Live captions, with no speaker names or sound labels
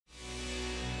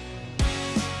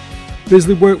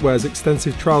Bisley Workwear's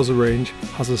extensive trouser range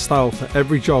has a style for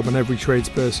every job and every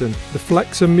tradesperson. The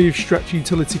FLX MOVE Stretch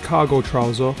Utility Cargo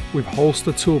Trouser with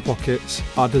holster tool pockets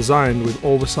are designed with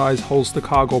oversized holster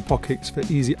cargo pockets for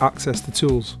easy access to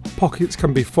tools. Pockets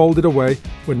can be folded away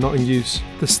when not in use.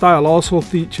 The style also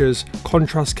features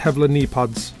contrast Kevlar knee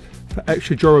pads for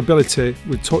extra durability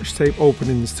with touch tape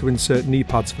openings to insert knee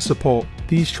pads for support.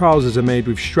 These trousers are made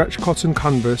with stretch cotton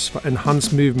canvas for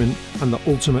enhanced movement and the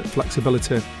ultimate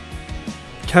flexibility.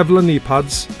 Kevlar knee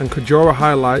pads and Kevlar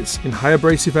highlights in high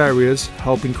abrasive areas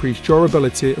help increase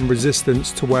durability and resistance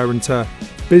to wear and tear.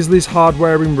 Bisley's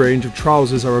hard-wearing range of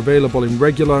trousers are available in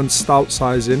regular and stout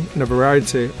sizing in a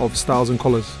variety of styles and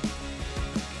colours.